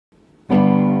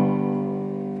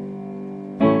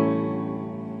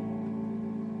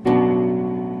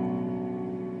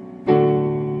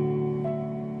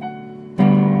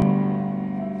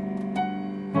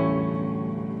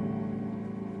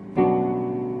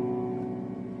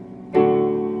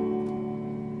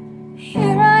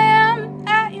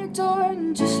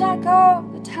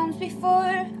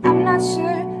before. I'm not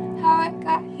sure how I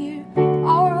got here.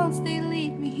 All roads, they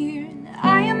lead me here. And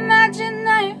I imagine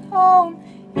that you're home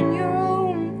in your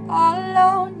room, all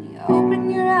alone. You open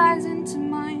your eyes into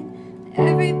mine, and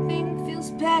everything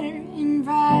feels better and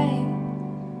right.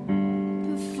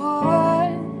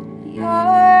 Before your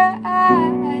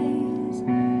eyes,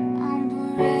 I'm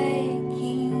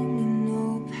breaking,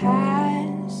 no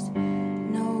past,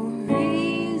 no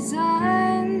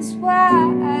reasons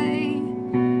why,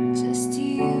 just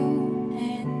you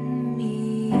and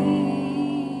me.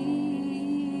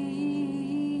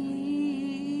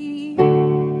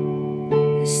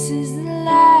 This is the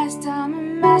last time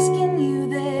I'm asking you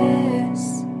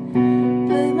this.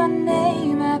 Put my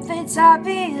name at the top of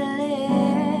your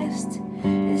list.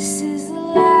 This is the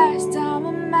last time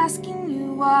I'm asking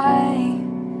you why.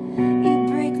 You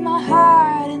break my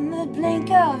heart in the blink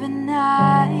of an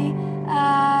eye.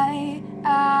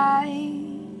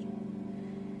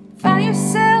 Find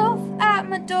yourself at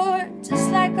my door, just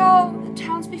like all the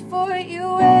times before.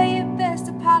 You wear your best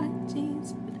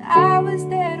apologies, but I was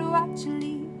there to watch you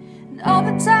leave. And all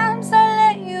the times I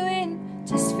let you in,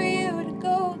 just for you to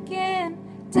go again.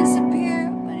 Disappear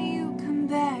when you come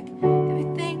back,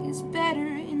 everything is better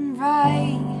and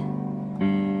right.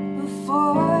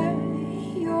 Before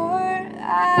your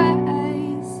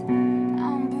eyes,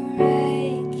 I'm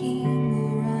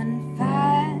breaking, run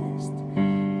fast,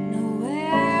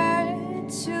 nowhere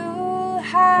to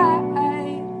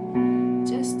hide,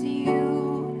 just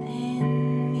you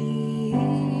and me.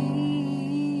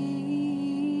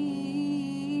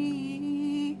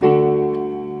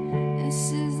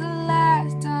 This is the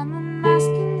last time I'm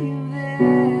asking you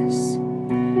this.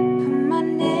 Put my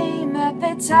name at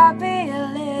the top of your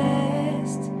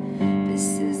list.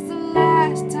 This is the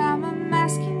last time I'm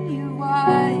asking you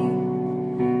why.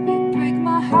 You break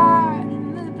my heart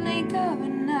in the blink of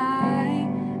an eye.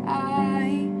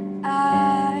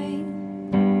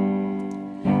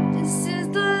 This is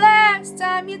the last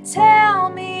time you tell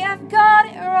me I've got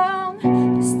it wrong.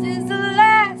 This is the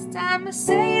last time I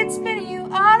say